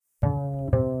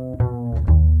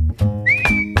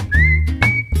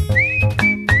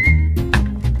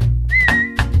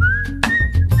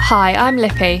Hi, I'm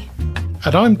Lippy.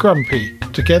 And I'm Grumpy.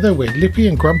 Together we're Lippy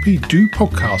and Grumpy Do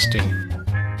Podcasting.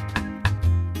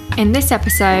 In this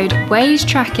episode, Waze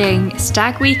tracking,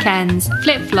 stag weekends,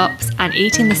 flip-flops and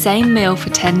eating the same meal for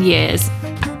 10 years.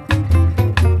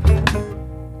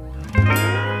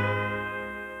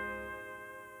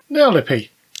 Now,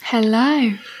 Lippy.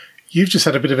 Hello. You've just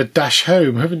had a bit of a dash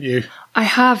home, haven't you? I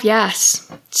have, yes.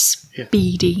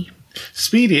 Speedy.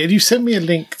 Speedy. And you sent me a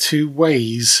link to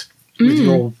Waze with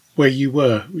your where you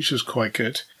were, which was quite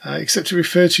good. Except it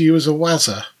referred to you as a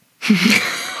wazzer.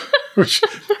 Which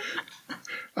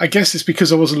I guess it's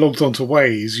because I wasn't logged onto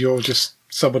Waze. You're just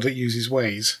someone that uses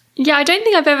Waze. Yeah, I don't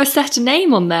think I've ever set a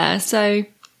name on there, so...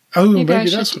 Oh, maybe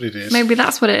that's what it is. Maybe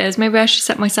that's what it is. Maybe I should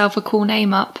set myself a cool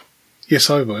name up. Yes,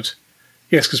 I would.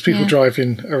 Yes, because people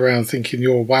driving around thinking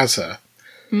you're a wazzer.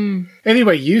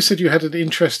 Anyway, you said you had an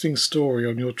interesting story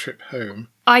on your trip home.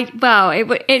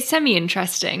 It's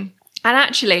semi-interesting. And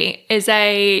actually is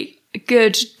a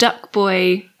good Duck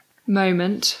Boy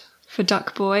moment for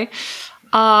Duck Boy.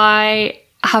 I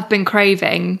have been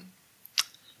craving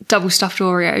double stuffed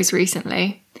Oreos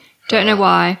recently. Don't know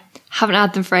why. Haven't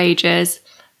had them for ages.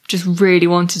 Just really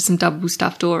wanted some double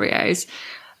stuffed Oreos.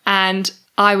 And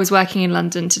I was working in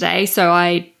London today, so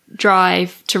I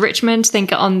drive to Richmond, then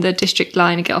get on the District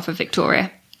line and get off of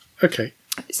Victoria. Okay.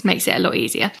 This makes it a lot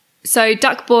easier. So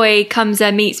Duck Boy comes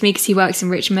and meets me because he works in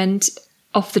Richmond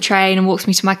off the train and walks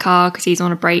me to my car because he's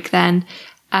on a break then.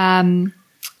 And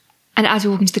as we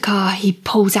walk into the car, he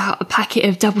pulls out a packet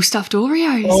of double stuffed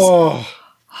Oreos. Oh.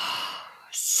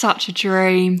 Such a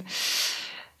dream.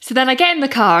 So then I get in the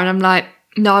car and I'm like,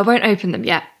 no, I won't open them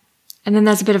yet. And then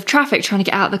there's a bit of traffic trying to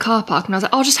get out of the car park. And I was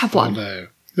like, I'll just have one. Oh,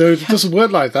 no, it doesn't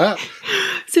work like that.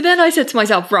 So then I said to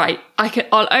myself, right,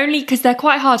 I'll only, because they're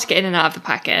quite hard to get in and out of the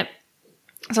packet.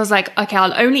 So I was like, okay,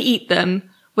 I'll only eat them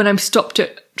when I'm stopped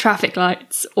at traffic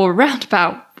lights or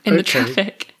roundabout in the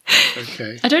traffic.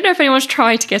 Okay. I don't know if anyone's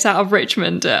tried to get out of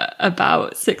Richmond at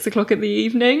about 6 o'clock in the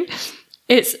evening.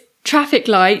 It's traffic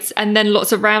lights and then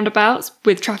lots of roundabouts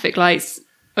with traffic lights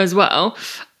as well.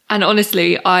 And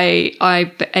honestly, I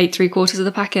ate 3/4 of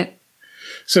the packet.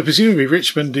 So presumably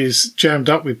Richmond is jammed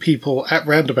up with people at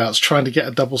roundabouts trying to get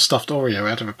a double stuffed Oreo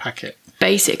out of a packet.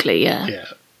 Basically, yeah. Yeah.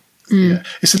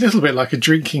 It's a little bit like a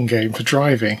drinking game for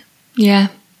driving. Yeah.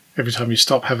 Every time you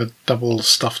stop, have a double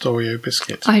stuffed Oreo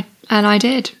biscuit. I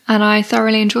did. And I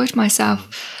thoroughly enjoyed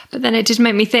myself. But then it did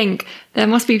make me think there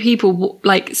must be people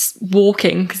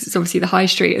walking, because it's obviously the high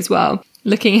street as well,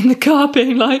 looking in the car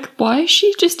being like, why is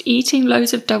she just eating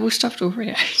loads of double stuffed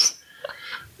Oreos?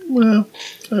 Well,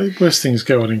 worse things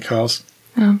go on in cars.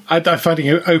 Oh. I'm finding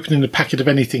opening a packet of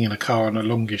anything in a car on a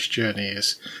longish journey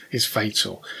is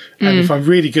fatal. And if I'm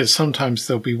really good, sometimes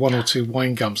there'll be 1 or 2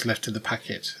 wine gums left in the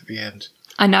packet at the end.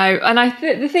 I know. And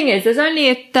the thing is, there's only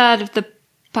a third of the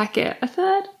packet. A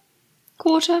third?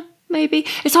 Quarter? Maybe?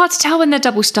 It's hard to tell when they're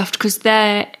double stuffed because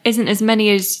there isn't as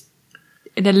many as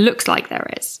there looks like there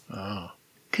is. Oh.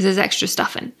 Because there's extra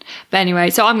stuffing. But anyway,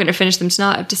 so I'm going to finish them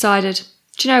tonight. I've decided.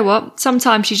 Do you know what?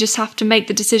 Sometimes you just have to make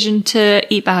the decision to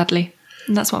eat badly.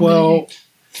 And that's what I'm going to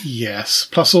do. Yes.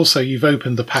 Plus also you've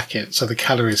opened the packet, so the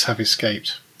calories have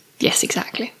escaped. Yes,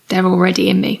 exactly. They're already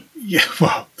in me. Yeah,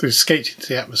 well, they've escaped into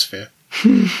the atmosphere.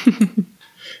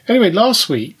 Anyway, last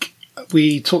week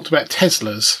we talked about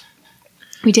Teslas.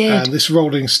 We did. And this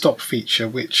rolling stop feature,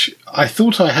 which I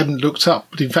thought I hadn't looked up,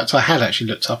 but in fact I had actually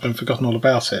looked up and forgotten all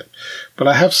about it. But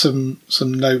I have some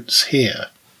notes here.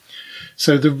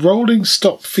 So the rolling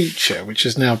stop feature, which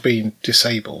has now been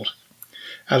disabled,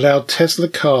 allowed Tesla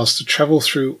cars to travel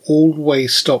through all-way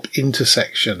stop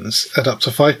intersections at up to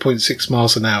 5.6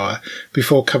 miles an hour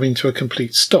before coming to a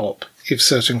complete stop if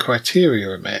certain criteria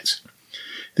are met.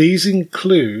 These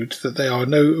include that there are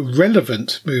no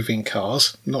relevant moving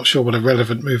cars. I'm not sure what a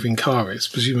relevant moving car is,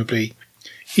 presumably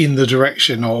in the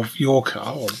direction of your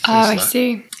car. Or Tesla, I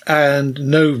see. And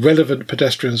no relevant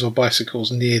pedestrians or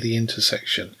bicycles near the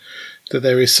intersection. That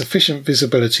there is sufficient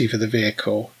visibility for the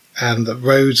vehicle and that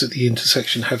roads at the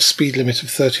intersection have speed limit of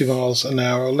 30 miles an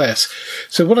hour or less.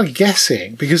 So what I'm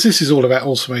guessing, because this is all about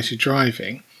automated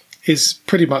driving, is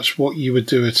pretty much what you would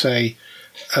do at a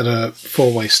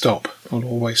 4-way stop, or an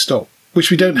all-way stop,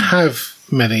 which we don't have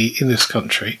many in this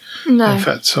country. No. In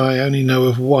fact, I only know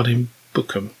of one in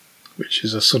Bookham, which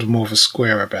is a sort of more of a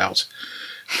square about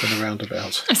than a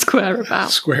roundabout. A square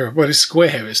about. Well, it's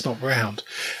square, it's not round.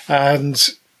 And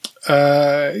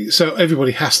so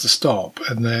everybody has to stop,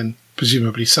 and then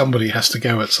presumably somebody has to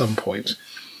go at some point.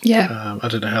 Yeah. I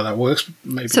don't know how that works. But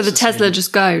maybe so the Tesla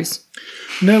just goes?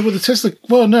 No, well, the Tesla...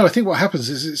 Well, no, I think what happens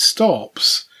is it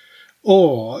stops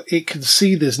or it can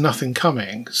see there's nothing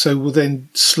coming, so will then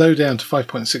slow down to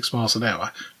 5.6 miles an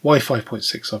hour. Why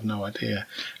 5.6? I've no idea.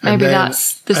 Maybe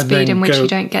that's the speed in which you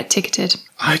don't get ticketed.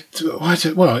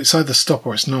 Well, it's either stop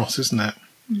or it's not, isn't it?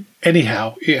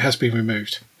 Anyhow, it has been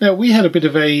removed. Now, we had a bit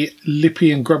of a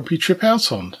lippy and grumpy trip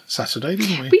out on Saturday,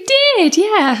 didn't we? We did,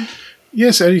 yeah.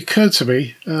 Yes, it only occurred to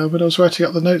me when I was writing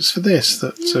up the notes for this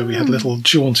that we had a little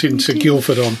jaunt into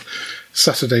Guildford on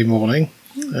Saturday morning.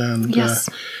 And Yes.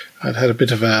 I'd had a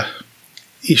bit of a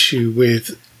issue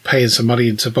with paying some money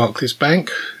into Barclays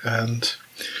Bank, and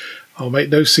I'll make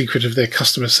no secret of their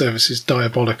customer service is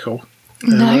diabolical.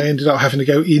 And No. I ended up having to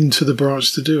go into the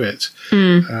branch to do it,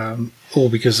 all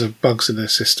because of bugs in their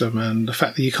system and the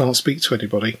fact that you can't speak to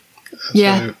anybody.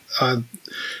 Yeah. So I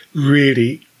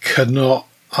really cannot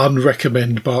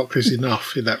unrecommend Barclays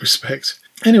enough in that respect.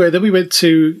 Anyway, then we went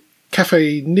to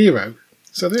Cafe Nero.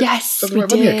 So Yes, we Yeah,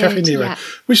 did, Cafe Nero, yeah.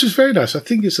 which was very nice. I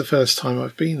think it's the first time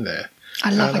I've been there.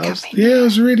 I love And a I was- cafe. Yeah, I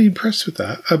was really impressed with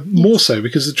that. More so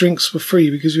because the drinks were free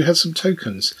because you had some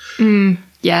tokens.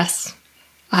 Yes.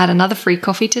 I had another free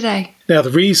coffee today. Now, the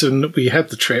reason that we had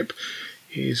the trip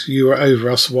is you were over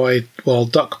us while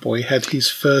Duck Boy had his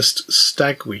first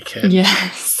stag weekend.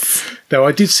 Yes. Now,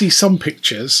 I did see some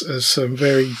pictures of some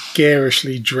very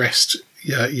garishly dressed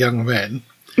young men,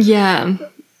 Yeah.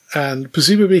 and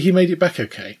presumably he made it back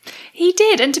okay. He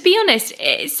did. And to be honest,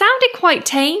 it sounded quite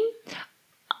tame.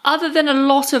 Other than a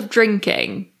lot of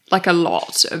drinking. Like a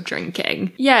lot of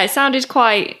drinking. Yeah, it sounded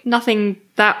quite... Nothing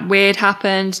that weird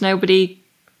happened. Nobody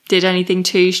did anything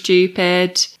too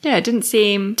stupid. Yeah, it didn't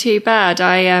seem too bad.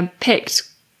 I picked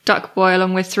Duck Boy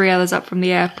along with 3 others up from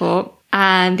the airport.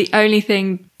 And the only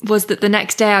thing was that the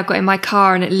next day I got in my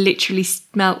car and it literally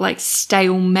smelled like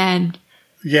stale men.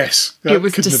 Yes, that It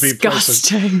was couldn't have been pleasant.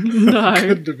 disgusting. No.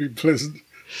 Couldn't have been pleasant.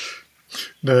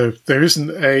 No, there isn't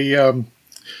a...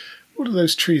 what are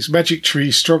those trees? Magic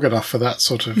tree strong enough for that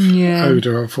sort of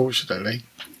odour, unfortunately.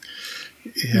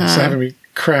 Yeah, so having me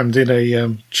crammed in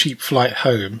a cheap flight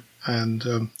home and...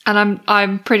 And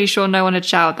I'm pretty sure no one had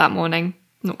showered that morning.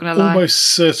 Not going to lie. almost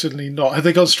certainly not. Have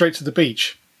they gone straight to the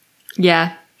beach?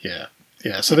 Yeah. Yeah.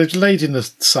 Yeah, so they've laid in the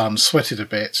sun, sweated a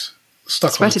bit,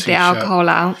 stuck Sweated on the a t-shirt. alcohol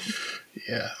out.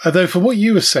 Yeah. Although from what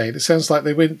you were saying, it sounds like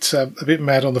they went a bit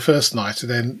mad on the first night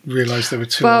and then realised they were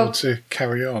too old to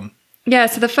carry on. Yeah,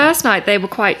 so the first night they were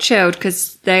quite chilled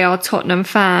because they are Tottenham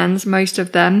fans, most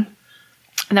of them.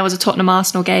 And there was a Tottenham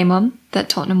Arsenal game on that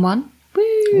Tottenham won.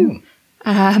 Woo!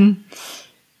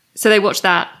 So they watched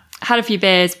that, had a few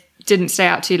beers, didn't stay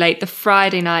out too late. The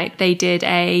Friday night they did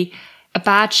a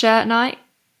bad shirt night.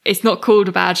 It's not called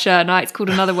a bad shirt night, it's called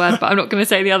another word, but I'm not going to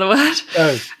say the other word.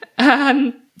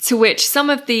 Oh, To which some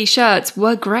of the shirts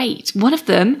were great. One of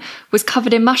them was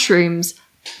covered in mushrooms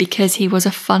because he was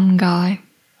a fun guy.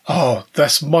 oh,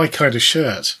 that's my kind of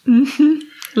shirt.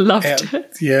 Loved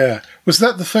it. Yeah. Was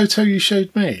that the photo you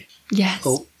showed me? Yes.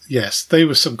 Oh, yes. They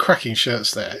were some cracking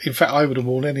shirts there. In fact, I would have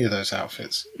worn any of those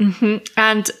outfits.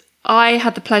 And I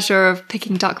had the pleasure of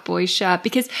picking Duck Boy's shirt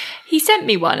because he sent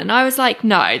me one and I was like,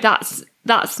 no,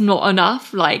 that's not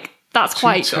enough. Like, that's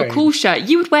quite a tame. cool shirt.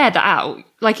 You would wear that out.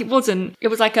 Like, it was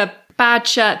like a bad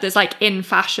shirt that's like in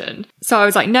fashion. So I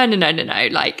was like, no.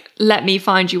 Like, let me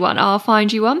find you one. I'll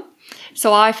find you one.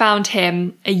 So I found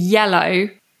him a yellow.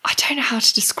 I don't know how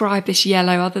to describe this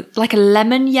yellow, like a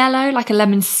lemon yellow, like a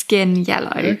lemon skin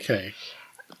yellow, Okay.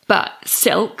 but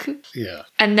silk. Yeah.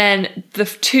 And then the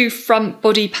 2 front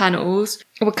body panels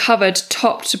were covered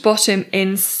top to bottom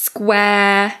in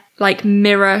square, like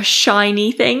mirror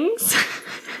shiny things.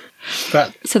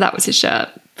 So that was his shirt.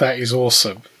 That is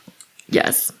awesome.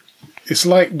 Yes. It's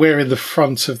like wearing the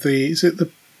front of is it the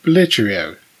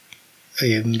Bellagio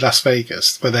in Las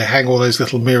Vegas, where they hang all those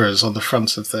little mirrors on the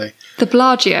front of the The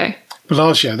Bellagio.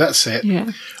 Bellagio, that's it.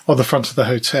 Yeah. On the front of the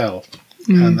hotel.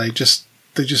 And they just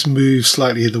move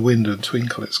slightly in the wind and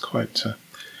twinkle. It's quite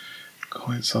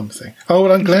something. Oh,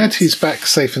 well, I'm glad he's back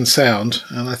safe and sound,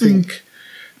 and I think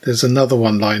there's another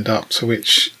one lined up to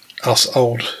which us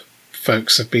old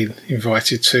folks have been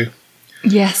invited to.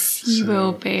 Yes, he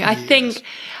will be. I think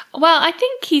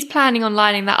he's planning on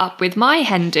lining that up with my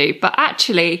hen do, but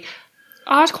actually,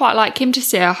 I'd quite like him to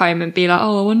see her home and be like,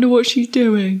 oh, I wonder what she's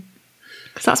doing.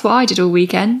 Because that's what I did all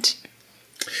weekend.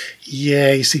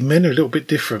 Yeah, you see, men are a little bit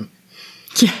different.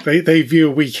 Yeah. They view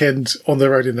a weekend on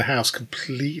their own in the house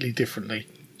completely differently.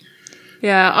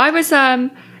 Yeah, I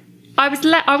wasn't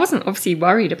obviously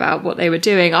worried about what they were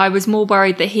doing. I was more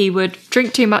worried that he would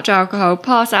drink too much alcohol,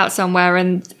 pass out somewhere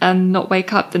and not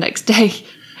wake up the next day.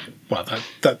 Well,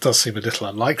 that does seem a little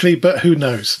unlikely, but who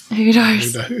knows? Who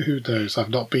knows? Who knows? I've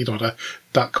not been on a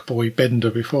Duck Boy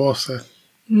bender before, so...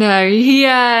 No,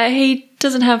 he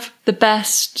doesn't have the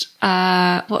best,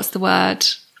 what's the word?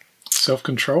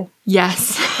 Self-control?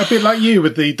 Yes. A bit like you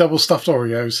with the double stuffed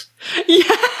Oreos.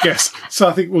 Yeah. Yes. So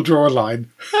I think we'll draw a line.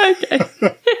 Okay.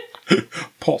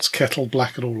 Pot, kettle,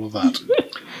 black and all of that.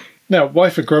 Now,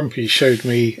 Wife of Grumpy showed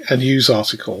me a news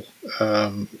article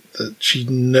that she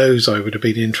knows I would have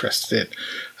been interested in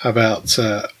about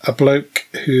a bloke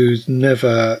who's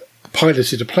never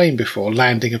piloted a plane before,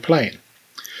 landing a plane.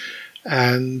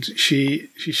 And she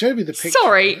showed me the picture.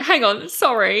 Sorry, hang on,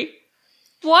 sorry.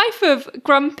 Wife of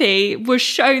Grumpy was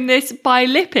shown this by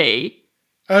Lippy,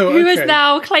 who has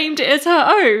now claimed it as her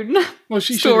own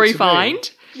story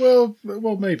find. Well,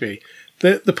 maybe.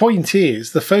 The point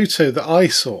is, the photo that I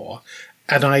saw,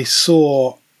 and I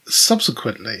saw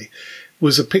subsequently,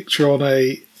 was a picture on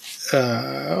a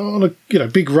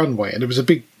big runway, and it was a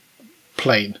big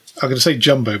plane. I'm going to say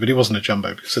jumbo, but it wasn't a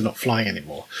jumbo because they're not flying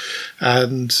anymore.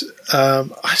 And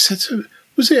I said to her,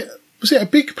 was it a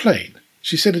big plane?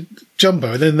 She said a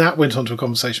jumbo, and then that went on to a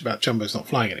conversation about jumbos not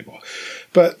flying anymore.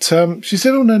 But she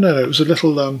said, "Oh no, it was a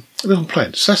little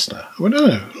plane, Cessna." I went,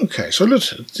 "Oh, okay." So I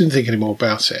looked at it, didn't think any more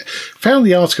about it. Found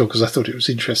the article because I thought it was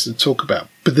interesting to talk about,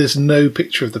 but there's no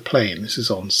picture of the plane. This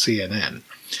is on CNN,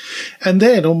 and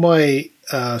then on my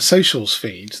socials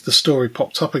feed, the story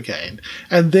popped up again,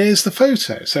 and there's the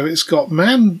photo. So it's got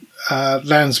man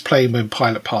lands plane when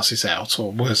pilot passes out,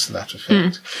 or worse to that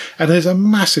effect, and there's a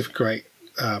massive great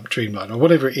Dreamliner or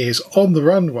whatever it is on the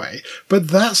runway, but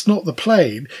that's not the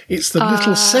plane. It's the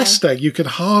little Cessna you can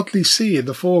hardly see in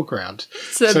the foreground.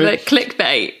 So the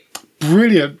clickbait.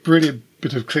 Brilliant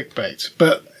bit of clickbait.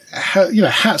 But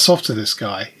hats off to this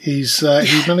guy. He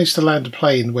managed to land a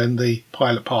plane when the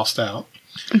pilot passed out.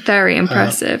 Very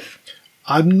impressive.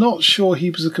 I'm not sure he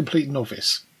was a complete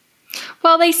novice.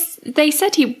 Well, they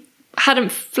said he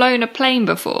hadn't flown a plane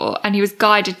before and he was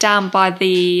guided down by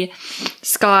the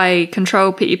sky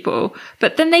control people,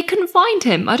 but then they couldn't find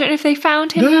him. I don't know if they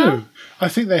found him. No, I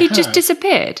think they He just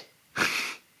disappeared.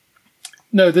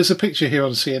 No, there's a picture here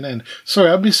on CNN.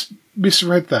 Sorry, I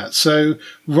misread that. So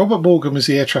Robert Morgan was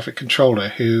the air traffic controller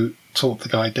who talked the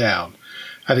guy down.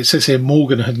 And it says here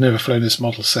Morgan had never flown this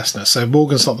model Cessna. So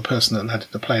Morgan's not the person that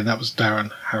landed the plane. That was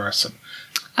Darren Harrison.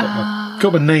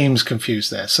 Got my names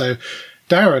confused there. So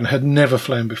Darren had never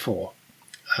flown before.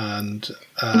 And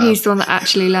he's the one that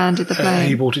actually landed the plane.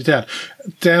 He brought it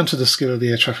down to the skill of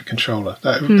the air traffic controller.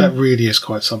 That really is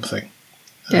quite something.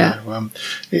 Yeah.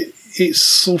 It's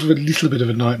sort of a little bit of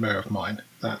a nightmare of mine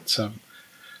that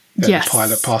the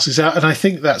pilot passes out. And I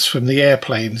think that's from the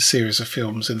Airplane series of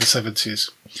films in the 70s.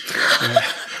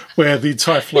 Where the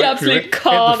entire flight the absolute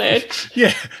carnage.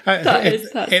 Ate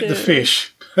the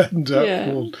fish and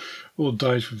all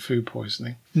died from food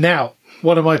poisoning. Now,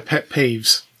 one of my pet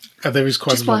peeves, and there is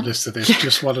quite a long list of this,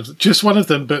 just one of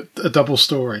them, but a double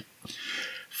story.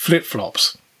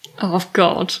 Flip-flops. Oh,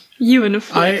 God. You and a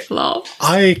flip-flop.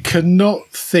 I cannot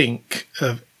think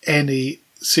of any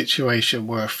situation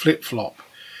where a flip-flop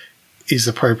is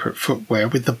appropriate footwear,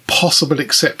 with the possible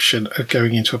exception of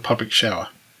going into a public shower.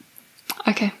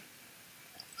 Okay.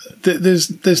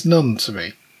 There's none to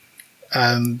me.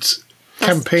 And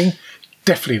camping,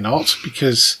 definitely not,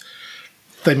 because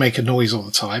they make a noise all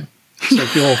the time. So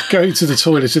if you're going to the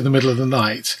toilet in the middle of the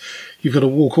night, you've got to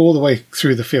walk all the way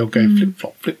through the field going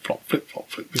flip-flop, flip-flop,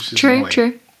 flip-flop, which is annoying.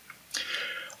 True.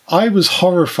 I was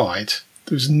horrified.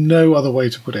 There was no other way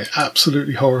to put it.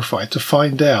 Absolutely horrified to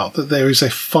find out that there is a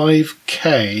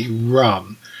 5K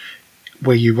run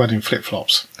where you run in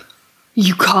flip-flops.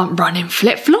 You can't run in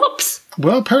flip-flops?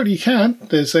 Well, apparently you can.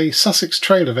 There's a Sussex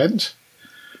Trail event,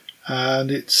 and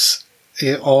it's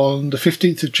on the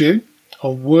 15th of June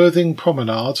on Worthing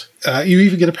Promenade. You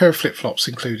even get a pair of flip-flops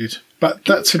included. But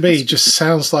that to me just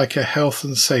sounds like a health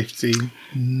and safety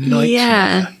nightmare.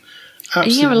 Yeah.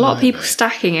 Absolute you have a lot nightmare. of people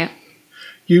stacking it.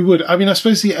 You would. I mean, I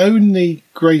suppose the only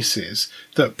grace is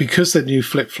that because they're new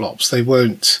flip-flops, they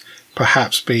won't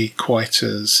perhaps be quite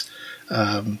as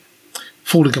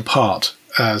falling apart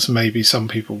as maybe some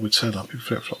people would turn up in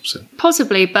flip-flops in.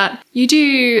 Possibly, but you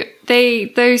do, the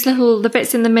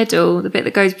bits in the middle, the bit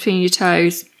that goes between your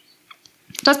toes,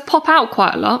 does pop out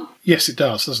quite a lot. Yes, it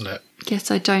does, doesn't it?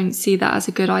 Yes, I don't see that as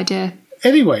a good idea.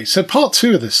 Anyway, so part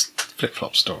 2 of this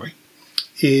flip-flop story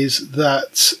is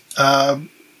that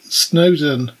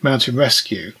Snowdon Mountain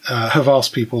Rescue have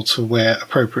asked people to wear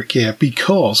appropriate gear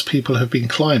because people have been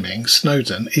climbing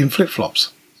Snowdon in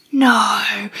flip-flops.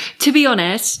 No. To be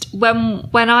honest, when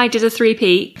I did a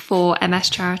 3-peat for MS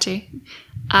Charity,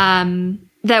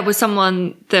 there was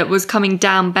someone that was coming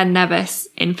down Ben Nevis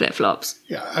in flip-flops.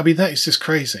 Yeah, I mean, that is just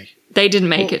crazy. They didn't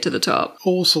make it to the top.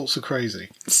 All sorts of crazy.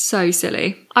 So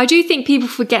silly. I do think people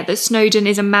forget that Snowdon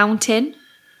is a mountain.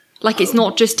 Like, it's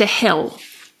not just a hill.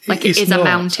 Like, it is not a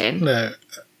mountain. No,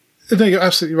 you're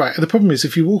absolutely right. And the problem is,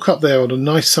 if you walk up there on a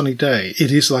nice sunny day,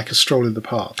 it is like a stroll in the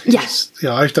park. Yes.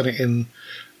 Yeah, I've done it in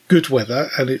good weather,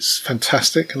 and it's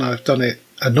fantastic. And I've done it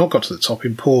and not got to the top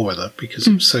in poor weather because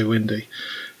it was so windy.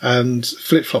 And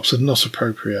flip-flops are not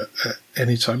appropriate at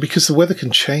any time because the weather can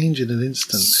change in an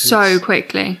instant. So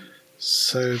quickly.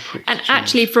 So quick. And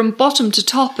actually from bottom to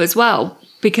top as well,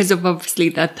 because of obviously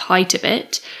the height of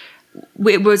it,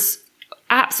 it was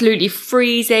absolutely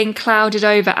freezing, clouded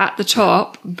over at the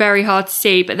top, very hard to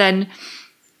see. But then,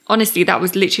 honestly, that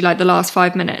was literally like the last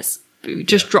 5 minutes. It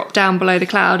just dropped down below the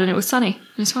cloud and it was sunny.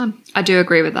 It was fun. I do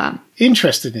agree with that.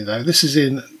 Interestingly, though, this is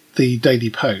in the Daily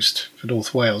Post for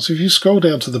North Wales. If you scroll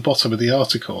down to the bottom of the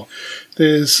article,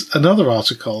 there's another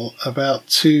article about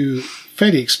 2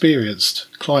 fairly experienced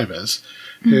climbers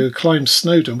who climbed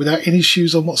Snowdon without any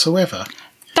shoes on whatsoever.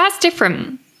 That's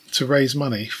different. To raise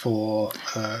money for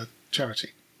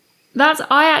charity.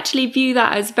 I actually view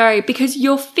that as because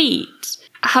your feet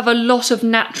have a lot of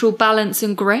natural balance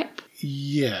and grip.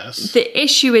 Yes. The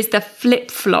issue is the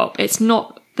flip-flop. It's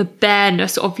not the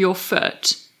bareness of your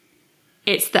foot.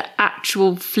 It's the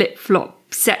actual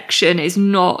flip-flop section is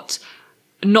not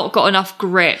got enough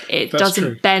grip. It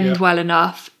doesn't bend well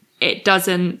enough. It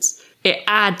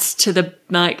adds to the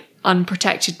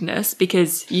unprotectedness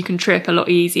because you can trip a lot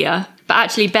easier. But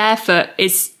actually barefoot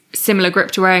is similar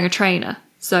grip to wearing a trainer.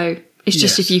 So it's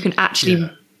just if you can actually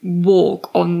walk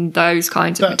on those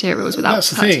kinds of materials without. That's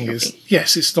the thing is,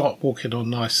 yes, it's not walking on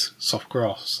nice soft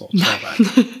grass or tarmac.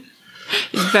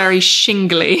 It's very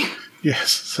shingly.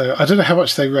 Yes, so I don't know how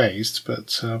much they raised,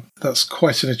 but that's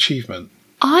quite an achievement.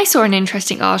 I saw an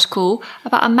interesting article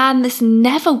about a man that's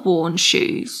never worn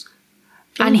shoes.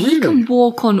 And he can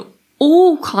walk on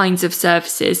all kinds of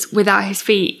surfaces without his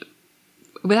feet,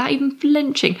 without even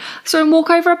flinching. I saw him walk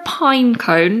over a pine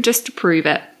cone just to prove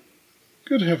it.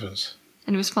 Good heavens.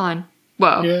 And it was fine.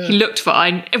 Well, he looked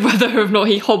fine, whether or not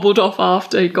he hobbled off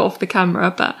after he got off the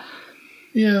camera, but...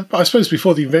 Yeah, but I suppose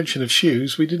before the invention of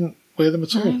shoes, we didn't wear them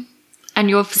at all. And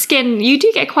your skin, you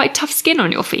do get quite tough skin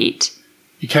on your feet.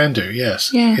 You can do,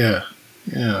 yes. Yeah.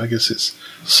 Yeah, I guess it's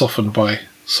softened by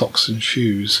socks and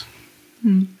shoes.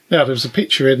 Now, there was a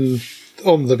picture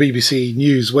on the BBC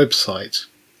News website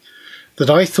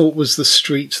that I thought was the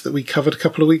street that we covered a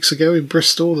couple of weeks ago in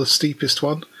Bristol, the steepest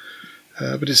one.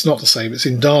 But it's not the same. It's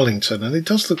in Darlington, and it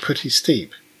does look pretty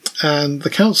steep. And the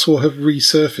council have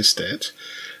resurfaced it.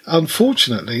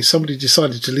 Unfortunately, somebody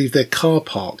decided to leave their car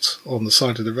parked on the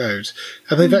side of the road,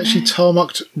 and they've actually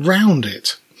tarmacked round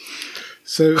it.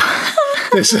 So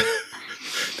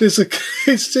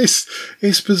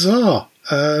it's bizarre.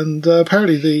 And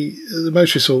apparently the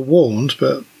motorists were warned,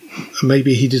 but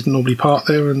maybe he didn't normally park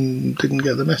there and didn't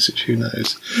get the message. Who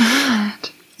knows? Mad.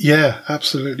 Yeah,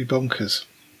 absolutely bonkers.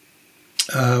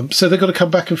 So they've got to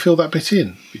come back and fill that bit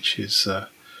in, which is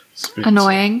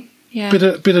annoying. Yeah,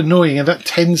 bit annoying, and that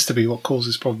tends to be what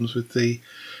causes problems with the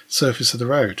surface of the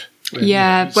road.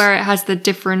 Where it has the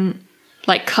different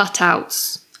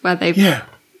cutouts where they've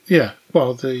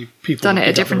Well, the people done it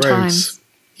at different times.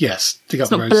 Yes, dig up it's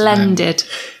the not roads. Blended.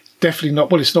 Definitely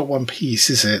not. Well, it's not one piece,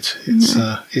 is it? It's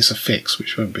it's a fix,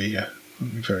 which won't be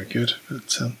very good.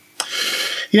 But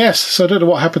yes, so I don't know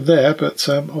what happened there, but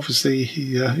obviously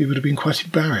he would have been quite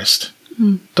embarrassed.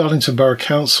 Darlington Borough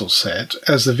Council said,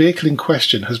 as the vehicle in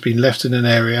question has been left in an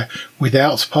area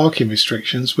without parking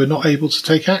restrictions, we're not able to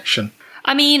take action.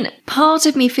 I mean, part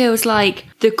of me feels like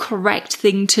the correct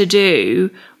thing to do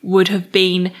would have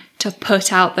been to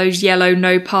put out those yellow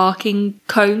no parking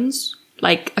cones,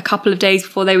 a couple of days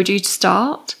before they were due to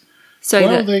start. So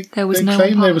there was no one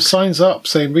claim there were signs up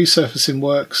saying resurfacing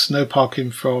works, no parking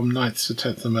from 9th to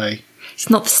 10th of May. It's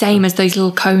not the same as those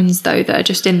little cones, though, that are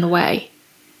just in the way.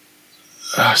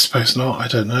 I suppose not. I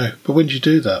don't know. But when did you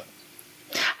do that?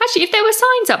 Actually, if there were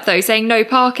signs up, though, saying no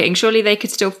parking, surely they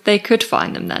could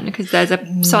find them then, because there's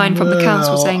a sign from the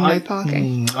council saying no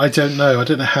parking. I don't know. I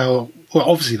don't know how... Well,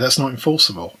 obviously, that's not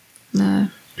enforceable. No.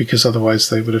 Because otherwise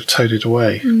they would have towed it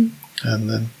away and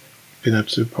then been able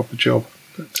to do a proper job.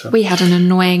 But, we had an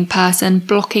annoying person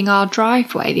blocking our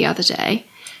driveway the other day.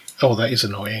 Oh, that is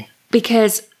annoying.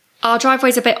 Because our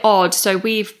driveway's a bit odd, so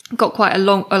we've got quite a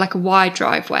long, a wide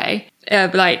driveway.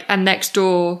 And next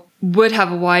door would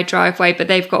have a wide driveway, but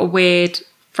they've got a weird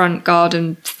front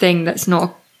garden thing that's not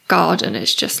a garden.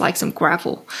 It's just some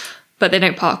gravel, but they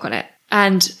don't park on it.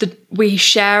 And we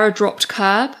share a dropped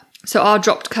curb. So our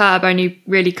dropped curb only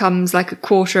really comes a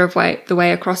quarter of the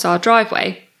way across our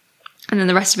driveway. and then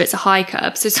the rest of it's a high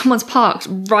curb. So someone's parked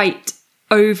right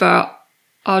over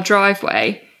our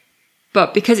driveway,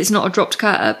 but because it's not a dropped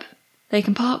curb, they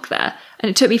can park there. And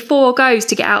it took me 4 goes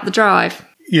to get out the drive.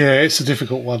 Yeah, it's a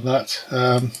difficult one, that.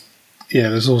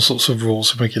 There's all sorts of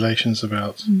rules and regulations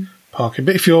about parking.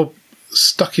 But if you're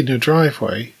stuck in your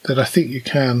driveway, then I think you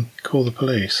can call the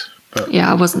police. But yeah,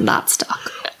 I wasn't that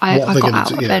stuck. I got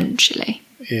out eventually.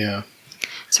 Yeah.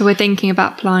 So we're thinking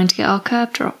about applying to get our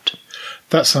curb dropped.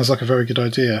 That sounds like a very good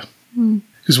idea.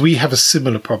 Because we have a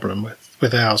similar problem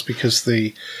with ours, because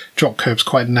the drop curb's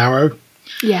quite narrow.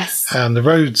 Yes. And the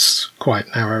road's quite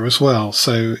narrow as well.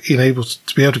 So to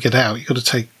be able to get out, you've got to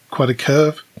take quite a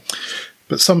curve.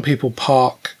 But some people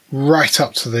park right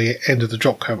up to the end of the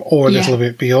drop curb or a little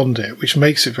bit beyond it, which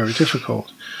makes it very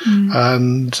difficult.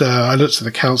 And I looked at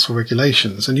the council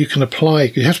regulations, and you have to apply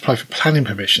for planning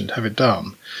permission to have it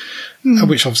done,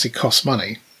 which obviously costs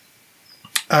money.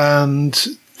 And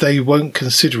they won't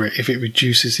consider it if it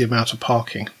reduces the amount of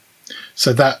parking.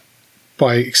 So that,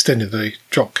 by extending the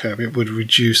drop curb, it would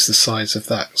reduce the size of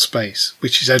that space,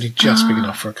 which is only just big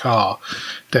enough for a car,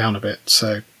 down a bit.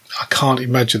 So I can't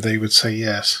imagine they would say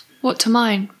yes. What, to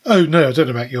mine? Oh, no, I don't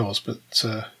know about yours, but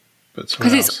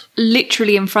because it's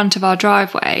literally in front of our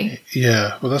driveway.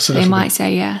 Yeah, well, that's a they little might bit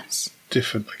say yes.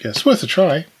 different, I guess. Worth a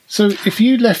try. So if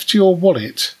you left your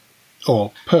wallet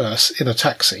or purse in a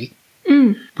taxi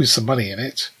with some money in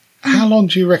it, how long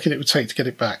do you reckon it would take to get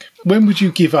it back? When would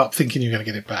you give up thinking you're going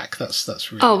to get it back?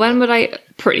 That's really... Oh, when would I?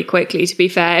 Pretty quickly, to be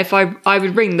fair. If I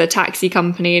would ring the taxi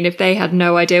company, and if they had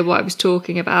no idea what I was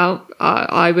talking about,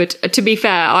 I would. To be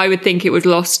fair, I would think it was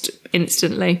lost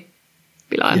instantly.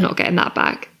 Be like, I'm not getting that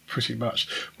back. Pretty much.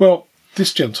 Well,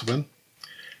 this gentleman,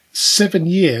 7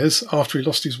 years after he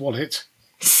lost his wallet,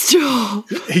 Stop.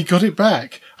 He got it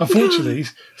back. Unfortunately,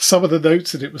 some of the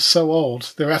notes in it were so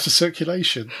old, they're out of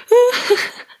circulation.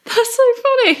 That's so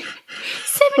funny.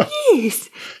 7 years.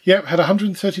 Yep, had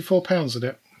 £134 in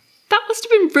it. That must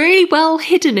have been really well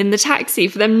hidden in the taxi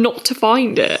for them not to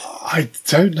find it. I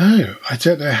don't know. I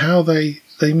don't know how they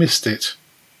missed it,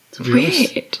 to be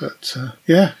honest. But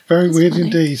very That's weird funny.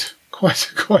 Indeed.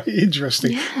 Quite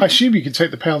interesting. Yeah. I assume you can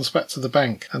take the pounds back to the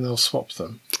bank and they'll swap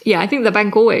them. Yeah, I think the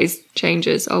bank always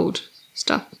changes old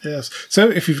stuff. Yes. So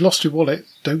if you've lost your wallet,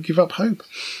 don't give up hope.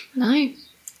 No.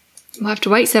 Might have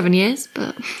to wait 7 years,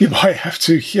 but... You might have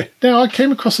to, yeah. Now, I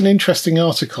came across an interesting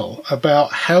article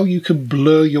about how you can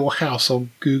blur your house on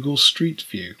Google Street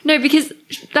View. No, because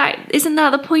isn't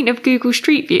that the point of Google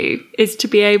Street View, is to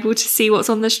be able to see what's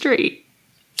on the street?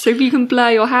 So if you can blur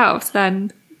your house,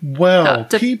 then... Well,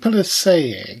 people are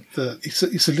saying that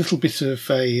it's a little bit of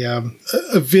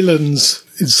a villain's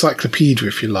encyclopedia,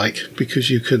 if you like, because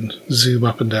you can zoom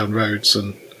up and down roads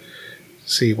and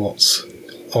see what's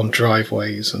on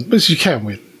driveways, and as you can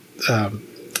with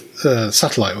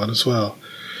satellite one as well.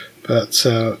 But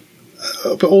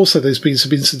also there's been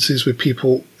some instances with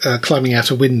people climbing out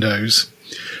of windows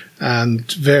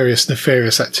and various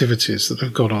nefarious activities that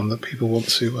have gone on that people want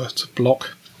to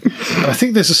block. And I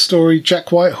think there's a story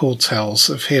Jack Whitehall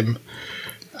tells of him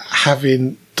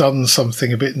having done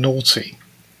something a bit naughty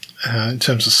in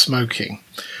terms of smoking,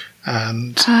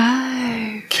 and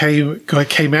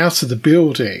came out of the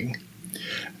building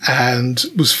and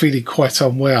was feeling quite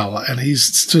unwell, and he's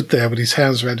stood there with his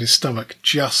hands around his stomach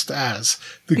just as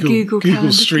the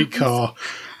Google streetcar...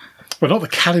 Well, not the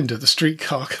calendar, the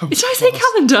streetcar comes past. Did I say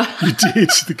calendar? You did,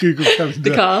 the Google calendar.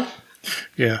 The car.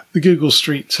 Yeah, the Google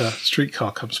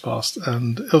streetcar comes past,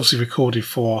 and obviously recorded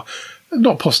for,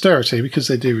 not posterity, because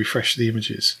they do refresh the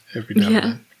images every now and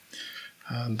then.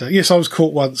 And yes, I was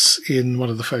caught once in one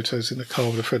of the photos in the car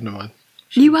with a friend of mine.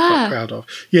 You were? Quite proud of.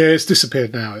 Yeah, it's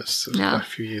disappeared now. It was quite a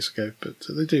few years ago, but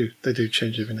they do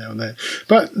change every now and then.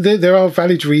 But there are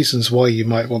valid reasons why you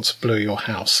might want to blur your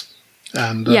house.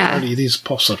 And only it is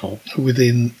possible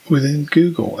within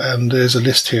Google, and there's a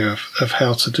list here of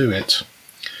how to do it.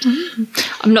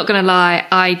 I'm not going to lie,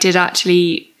 I did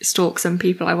actually stalk some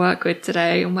people I work with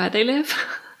today on where they live.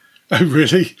 Oh,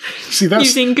 really? See, that's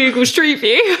using Google Street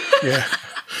View. Yeah,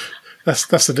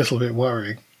 that's a little bit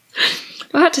worrying.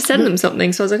 I had to send them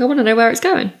something, so I was like, I want to know where it's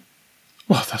going.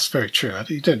 Well, that's very true.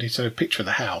 You don't need to know a picture of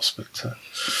the house, but... Yeah,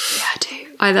 I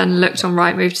do. I then looked on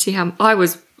Rightmove to see how...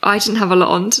 I didn't have a lot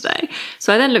on today,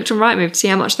 so I then looked on Rightmove to see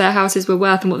how much their houses were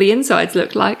worth and what the insides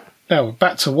looked like. Now,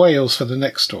 back to Wales for the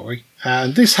next story.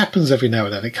 And this happens every now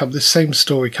and then. This same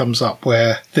story comes up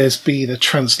where there's been a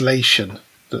translation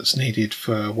that's needed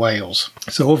for Wales.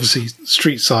 So obviously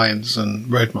street signs and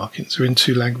road markings are in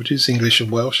 2 languages, English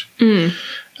and Welsh.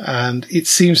 And it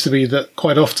seems to be that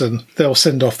quite often they'll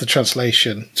send off the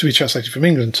translation to be translated from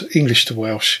English to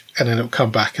Welsh, and then it'll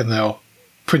come back and they'll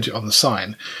print it on the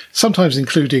sign, sometimes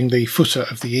including the footer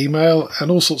of the email and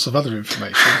all sorts of other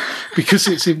information, because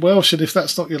it's in Welsh, and if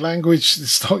that's not your language,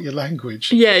 it's not your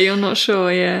language. Yeah, you're not sure,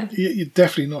 yeah. You're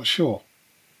definitely not sure.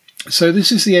 So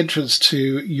this is the entrance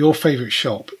to your favourite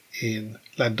shop in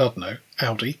Llandudno,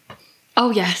 Aldi.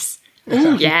 Oh, yes.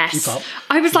 Oh, yes. Keep up.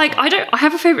 I was like, I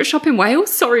have a favourite shop in Wales.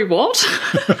 Sorry, what?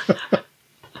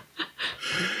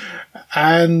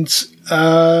 And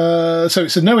so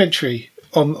it's a no entry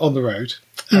on the road.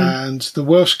 And the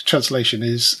Welsh translation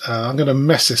is, I'm going to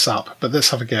mess this up, but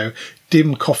let's have a go,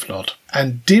 dim cofnod.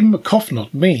 And dim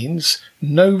cofnod means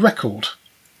no record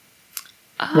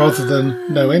rather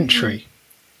than no entry.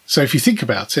 So if you think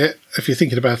about it, if you're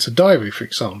thinking about a diary, for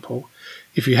example,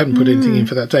 if you hadn't put anything in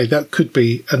for that day, that could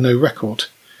be a no record.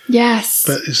 Yes.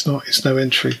 But it's not, it's no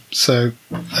entry. So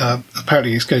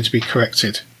apparently it's going to be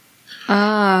corrected.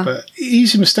 But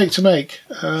easy mistake to make.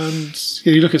 And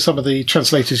you look at some of the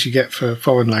translators you get for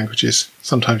foreign languages,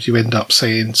 sometimes you end up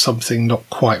saying something not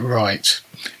quite right.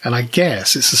 And I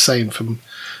guess it's the same from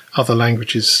other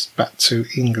languages back to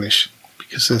English,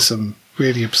 because there's some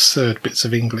really absurd bits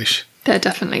of English. There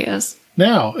definitely is.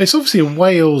 Now, it's obviously a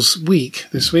Wales week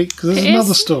this week, because there's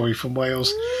another story from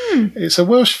Wales. It's a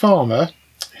Welsh farmer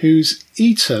who's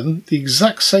eaten the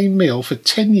exact same meal for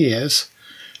 10 years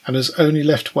and has only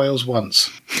left Wales once.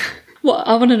 What?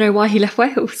 I want to know why he left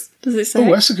Wales. Does it say?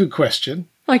 Oh, that's a good question.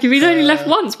 Like, if he's only left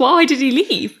once, why did he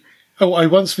leave? Oh, I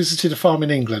once visited a farm in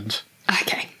England.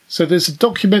 Okay. So there's a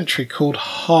documentary called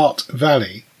Hart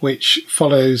Valley, which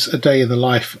follows a day in the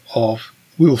life of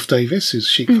Wilf Davis, who's a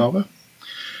sheep farmer.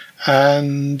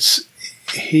 And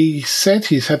he said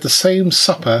he's had the same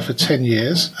supper for 10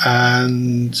 years,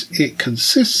 and it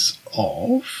consists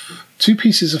of 2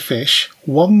 pieces of fish,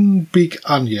 1 big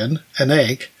onion, an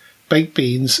egg, baked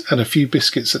beans, and a few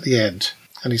biscuits at the end.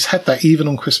 And he's had that even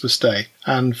on Christmas Day.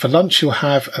 And for lunch, he'll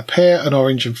have a pear, an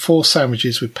orange, and 4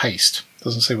 sandwiches with paste.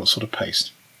 Doesn't say what sort of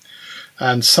paste.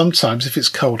 And sometimes, if it's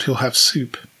cold, he'll have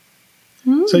soup.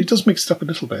 So he does mix it up a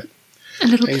little bit. A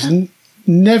little He's bit.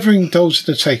 never indulged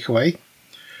in a takeaway.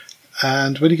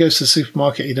 And when he goes to the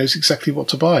supermarket, he knows exactly what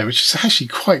to buy, which is actually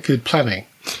quite good planning.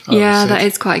 Yeah, that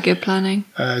is quite good planning.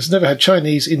 He's never had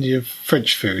Chinese, Indian,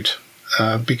 French food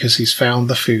because he's found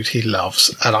the food he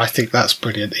loves. And I think that's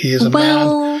brilliant. He is a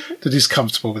man that is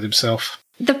comfortable with himself.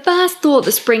 The first thought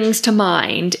that springs to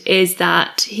mind is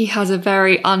that he has a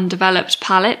very undeveloped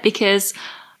palate, because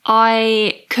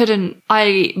I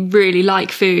really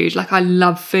like food. Like, I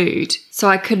love food. So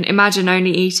I couldn't imagine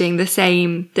only eating the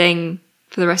same thing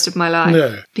for the rest of my life.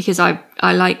 No. Because I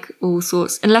like all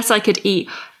sorts, unless I could eat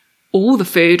all the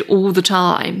food all the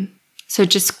time. So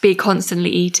just be constantly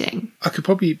eating. I could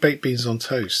probably eat baked beans on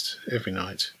toast every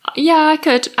night. Yeah, I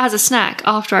could, as a snack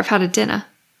after I've had a dinner.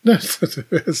 No,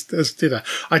 as dinner.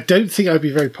 I don't think I'd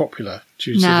be very popular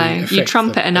due to the effect you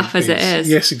trump that it enough baked as it beans- is.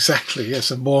 Yes, exactly.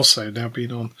 Yes, and more so now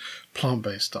being on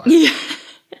plant-based diet. Yeah.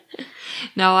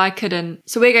 No, I couldn't.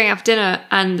 So we're going out for dinner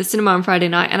and the cinema on Friday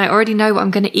night, and I already know what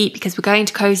I'm going to eat because we're going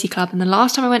to Cozy Club. And the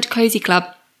last time I went to Cozy Club,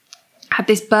 I had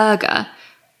this burger.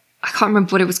 I can't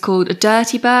remember what it was called, a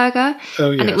dirty burger. Oh,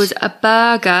 yes. And it was a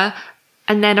burger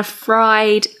and then a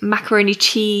fried macaroni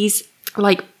cheese,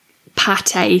 like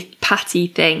patty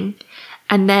thing.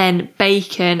 And then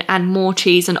bacon and more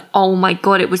cheese. And oh my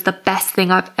God, it was the best thing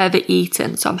I've ever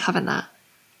eaten. So I'm having that.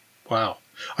 Wow.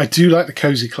 I do like the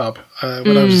Cozy Club.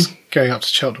 When I was going up to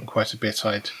Cheltenham quite a bit,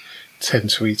 I'd tend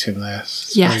to eat in there.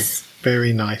 It's Yes. Very,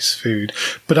 very nice food.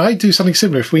 But I do something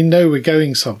similar. If we know we're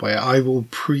going somewhere, I will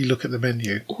pre-look at the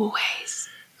menu. Always.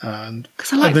 And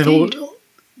Because I like then food.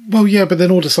 well, yeah, but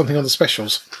then order something on the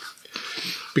specials.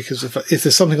 Because if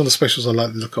there's something on the specials I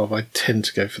like the look of, I tend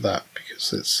to go for that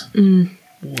because it's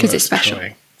Because it's special.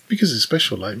 trying. Because it's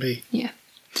special, like me. Yeah.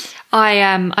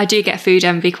 I do get food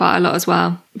envy quite a lot as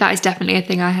well. That is definitely a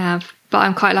thing I have. But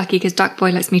I'm quite lucky because Duck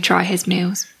Boy lets me try his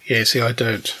meals. Yeah, see, I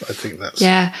don't. I think that's...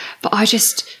 Yeah. But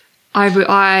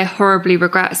I horribly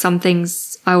regret some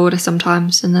things I order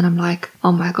sometimes. And then I'm like,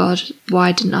 oh my God,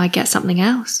 why didn't I get something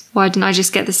else? Why didn't I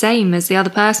just get the same as the other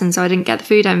person so I didn't get the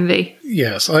food envy?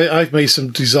 Yes, I've made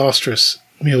some disastrous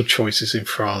meal choices in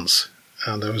France.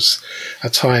 And there was a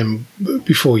time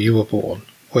before you were born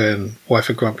when Wife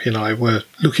and Grumpy and I were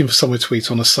looking for somewhere to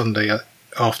eat on a Sunday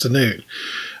afternoon.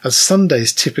 And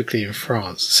Sundays typically in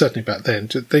France, certainly back then,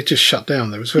 they just shut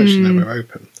down. There was virtually nowhere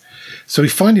open. So we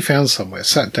finally found somewhere,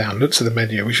 sat down, looked at the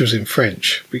menu, which was in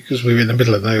French because we were in the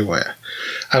middle of nowhere.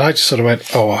 And I just sort of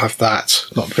went, oh, I'll have that,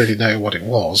 not really know what it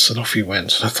was. And off we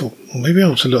went. And I thought, well, maybe I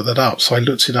ought to look that up. So I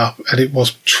looked it up and it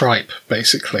was tripe,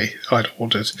 basically, I'd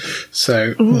ordered.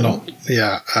 So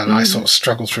and I sort of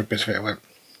struggled for a bit of it. I went,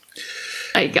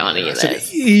 I can't eat So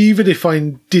this. even if I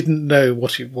didn't know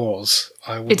what it was,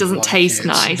 I would. It doesn't taste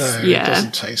nice. No, Yeah. it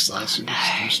doesn't taste nice.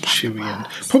 It's chewy and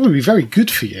probably very good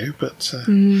for you, but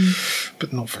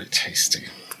not very tasty.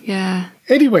 Yeah.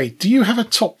 Anyway, do you have a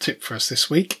top tip for us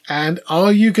this week? And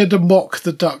are you going to mock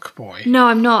the duck boy? No,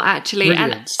 I'm not actually.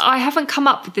 Brilliant. And I haven't come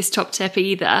up with this top tip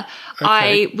either. Okay.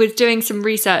 I was doing some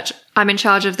research. I'm in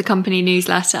charge of the company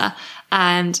newsletter,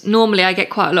 and normally I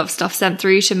get quite a lot of stuff sent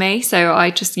through to me, so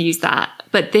I just use that.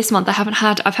 But this month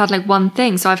I've had like one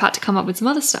thing, so I've had to come up with some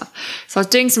other stuff. So I was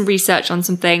doing some research on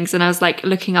some things, and I was like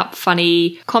looking up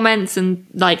funny comments and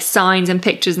like signs and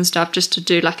pictures and stuff just to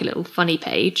do like a little funny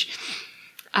page.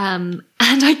 And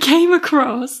I came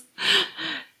across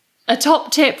a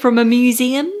top tip from a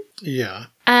museum. Yeah.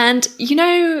 And you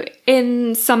know,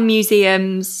 in some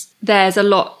museums, there's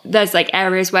like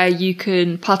areas where you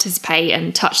can participate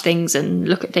and touch things and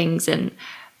look at things and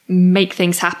make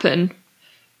things happen.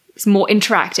 It's more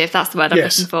interactive. That's the word I'm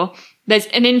looking for. There's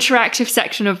an interactive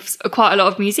section of quite a lot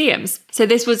of museums. So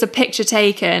this was a picture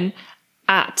taken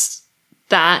at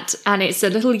that, and it's a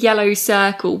little yellow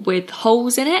circle with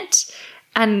holes in it.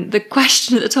 And the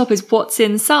question at the top is, what's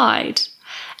inside?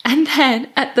 And then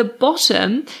at the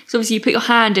bottom, so obviously you put your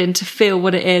hand in to feel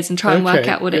what it is and try and work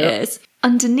out what it is.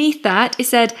 Underneath that, it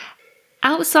said,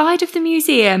 outside of the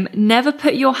museum, never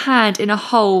put your hand in a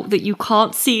hole that you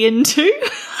can't see into.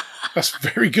 That's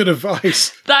very good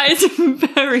advice. That is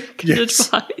very good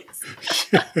advice.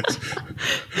 Yes.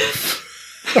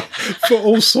 For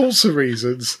all sorts of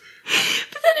reasons.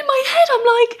 But then in my head, I'm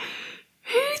like,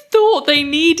 who thought they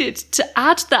needed to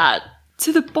add that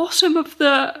to the bottom of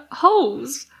the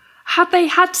holes? Had they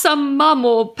had some mum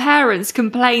or parents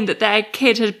complain that their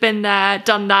kid had been there,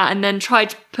 done that, and then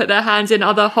tried to put their hands in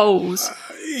other holes?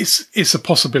 It's a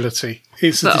possibility.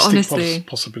 It's a distinct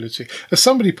possibility. As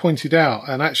somebody pointed out,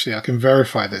 and actually I can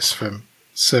verify this from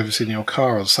servicing your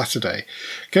car on Saturday,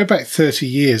 go back 30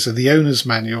 years and the owner's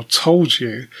manual told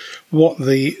you what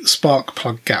the spark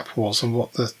plug gap was and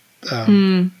what the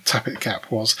tappet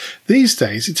gap was. These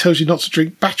days it tells you not to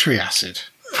drink battery acid.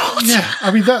 What? Yeah,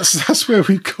 I mean that's where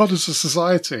we've got as a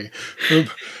society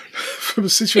from a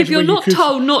situation. If you're where not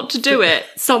told not to do it,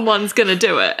 someone's going to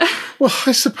do it. Well,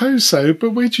 I suppose so,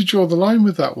 but where do you draw the line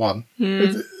with that one?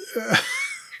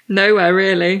 Nowhere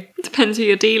really. It depends who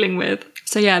you're dealing with.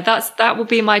 So yeah, that would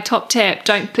be my top tip.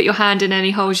 Don't put your hand in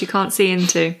any holes you can't see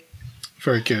into.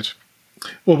 Very good.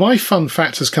 Well, my fun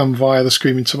fact has come via the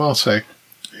Screaming Tomato,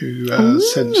 who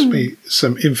sent me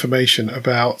some information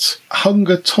about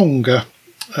Hunga Tonga,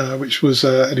 which was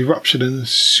an eruption and a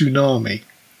tsunami.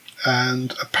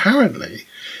 And apparently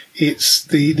it's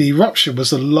the eruption was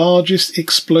the largest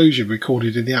explosion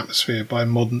recorded in the atmosphere by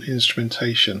modern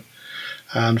instrumentation,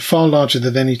 and far larger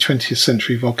than any 20th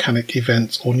century volcanic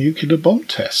event or nuclear bomb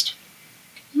test.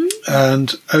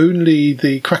 And only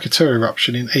the Krakatoa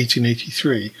eruption in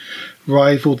 1883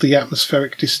 rivaled the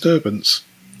atmospheric disturbance.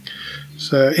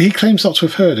 So he claims not to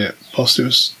have heard it, whilst it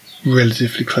was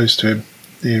relatively close to him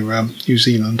near New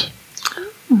Zealand.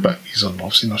 But he's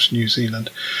obviously not in New Zealand.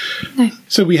 No.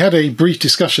 So we had a brief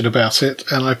discussion about it,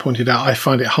 and I pointed out I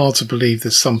find it hard to believe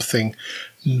there's something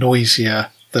noisier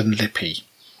than Lippy.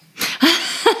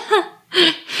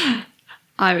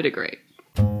 I would agree.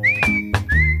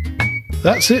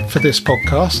 That's it for this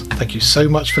podcast. Thank you so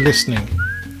much for listening.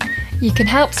 You can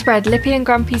help spread Lippy and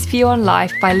Grumpy's view on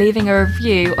life by leaving a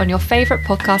review on your favourite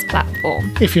podcast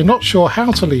platform. If you're not sure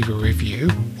how to leave a review,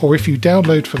 or if you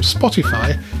download from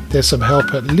Spotify, there's some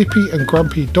help at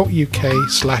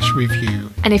lippyandgrumpy.uk/review.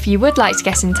 And if you would like to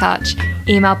get in touch,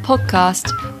 email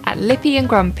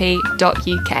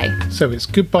podcast@lippyandgrumpy.uk. So it's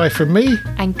goodbye from me.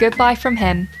 And goodbye from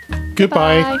him.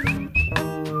 Goodbye. Bye.